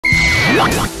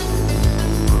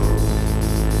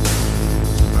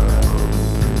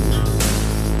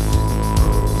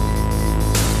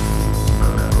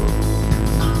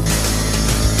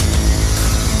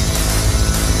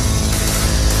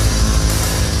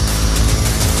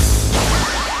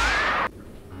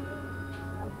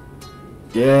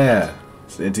Yeah,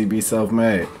 it's NTB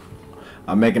Self-Made.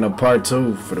 I'm making a part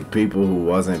 2 for the people who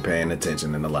wasn't paying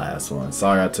attention in the last one.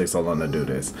 Sorry I took so long to do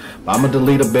this. But I'm going to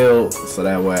delete a build so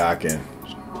that way I can,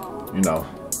 you know,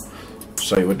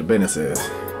 show you what the business is.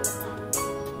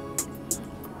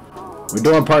 We're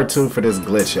doing part 2 for this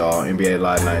glitch, y'all. NBA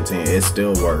Live 19. It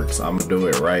still works. I'm going to do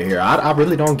it right here. I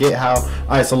really don't get how.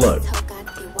 Alright, so look.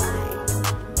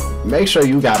 Make sure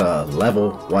you got a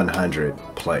level 100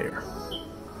 player.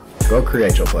 Go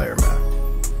create your player, man.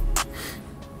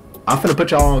 I'm finna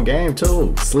put y'all on game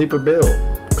too. Sleeper build.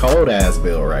 Cold ass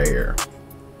build right here.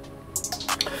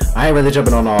 I ain't really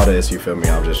jumping on all this, you feel me?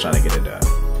 I'm just trying to get it done.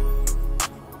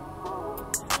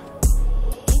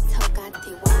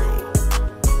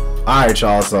 Alright,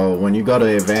 y'all, so when you go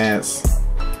to advanced,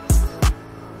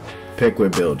 pick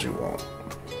what build you want.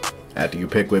 After you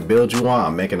pick what build you want,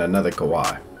 I'm making another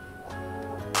Kawhi.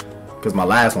 Because my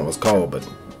last one was cold, but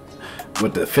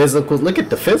with the physicals, look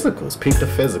at the physicals. Peep the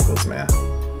physicals, man.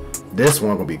 This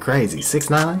one gonna be crazy.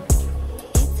 6'9",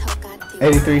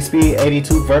 83 speed,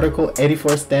 82 vertical,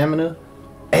 84 stamina,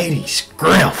 80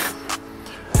 strength,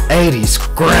 80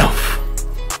 strength.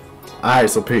 Alright,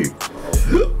 so peep.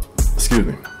 Excuse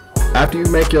me. After you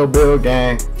make your build,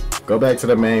 gang, go back to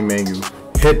the main menu,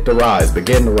 hit the rise,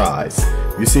 begin the rise.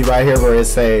 You see right here where it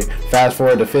say fast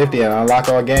forward to 50 and unlock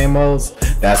all game modes?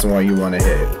 That's the one you want to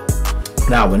hit.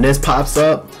 Now when this pops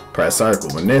up, press circle.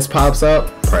 When this pops up,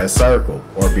 press circle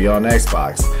or be on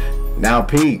Xbox. Now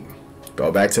peep,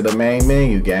 go back to the main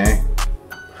menu, gang.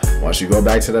 Once you go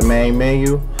back to the main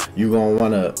menu, you gonna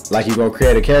wanna, like, you gonna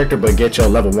create a character but get your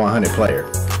level 100 player.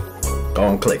 Go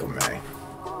and click them, man.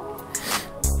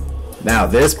 Now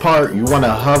this part, you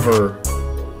wanna hover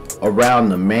around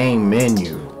the main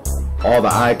menu. All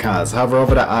the icons, hover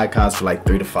over the icons for like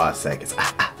 3 to 5 seconds.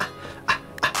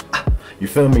 You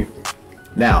feel me?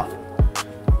 Now,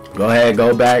 go ahead,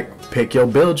 go back, pick your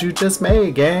build you just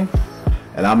made, gang.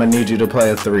 And I'm gonna need you to play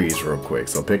a threes real quick.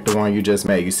 So pick the one you just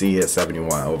made. You see it's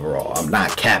 71 overall. I'm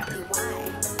not capping.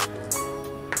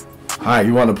 Alright,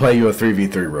 you wanna play you a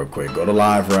 3v3 real quick. Go to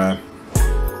live run.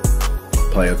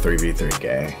 Play a 3v3,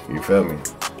 gang. You feel me?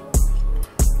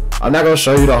 I'm not gonna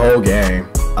show you the whole game.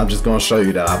 I'm just gonna show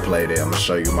you that I played it. I'm gonna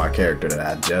show you my character that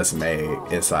I just made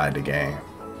inside the game.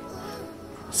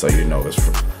 So you know it's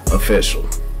official.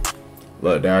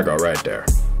 Look, there I go right there.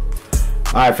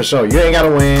 Alright, for sure. You ain't gotta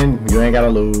win. You ain't gotta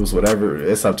lose. Whatever.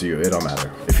 It's up to you. It don't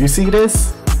matter. If you see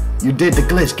this, you did the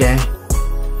glitch, gang.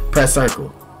 Press circle.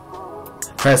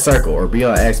 Press circle or be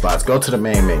on Xbox. Go to the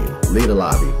main menu. Leave the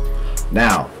lobby.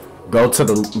 Now, go to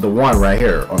the one right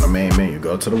here on the main menu.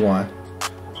 Go to the one.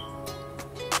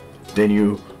 Then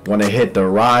you want to hit the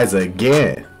rise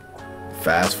again.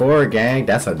 Fast forward, gang.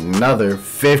 That's another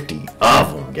 50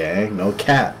 of them, gang. No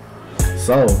cap.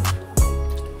 So,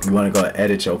 you want to go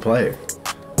edit your player.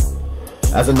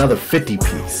 That's another 50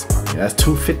 piece. That's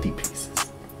 250 pieces.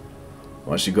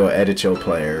 Once you go edit your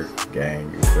player,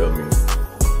 gang, you feel me?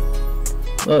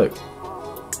 Look.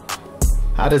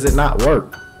 How does it not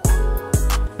work?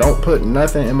 Don't put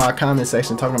nothing in my comment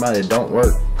section talking about it don't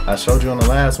work. I showed you on the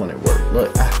last one it worked.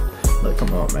 Look. Look,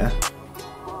 come on, man.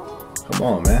 Come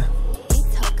on, man.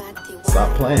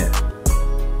 Stop playing.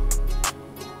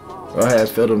 Go ahead,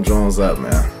 fill them drones up,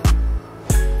 man.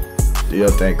 Do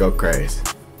your thing, go crazy.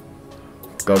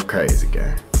 Go crazy,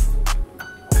 gang.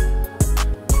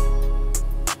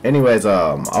 Anyways,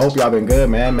 I hope y'all been good,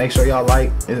 man. Make sure y'all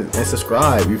like and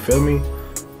subscribe, you feel me?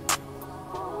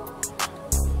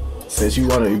 Since you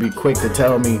want to be quick to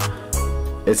tell me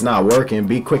it's not working,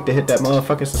 be quick to hit that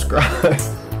motherfucking subscribe.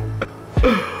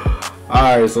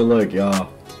 Alright, so look, y'all.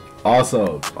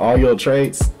 Also, all your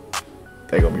traits,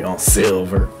 they gonna be on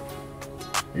silver.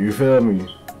 You feel me?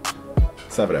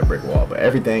 Except for that brick wall, but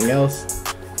everything else,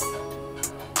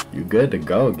 you good to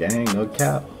go, gang. No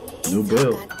cap. New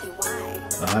build.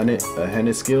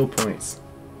 100 skill points.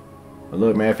 But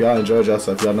look, man, if y'all enjoyed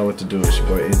yourself, y'all know what to do. It's your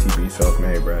boy NTB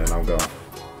Self-Made, bro, and I'm gone.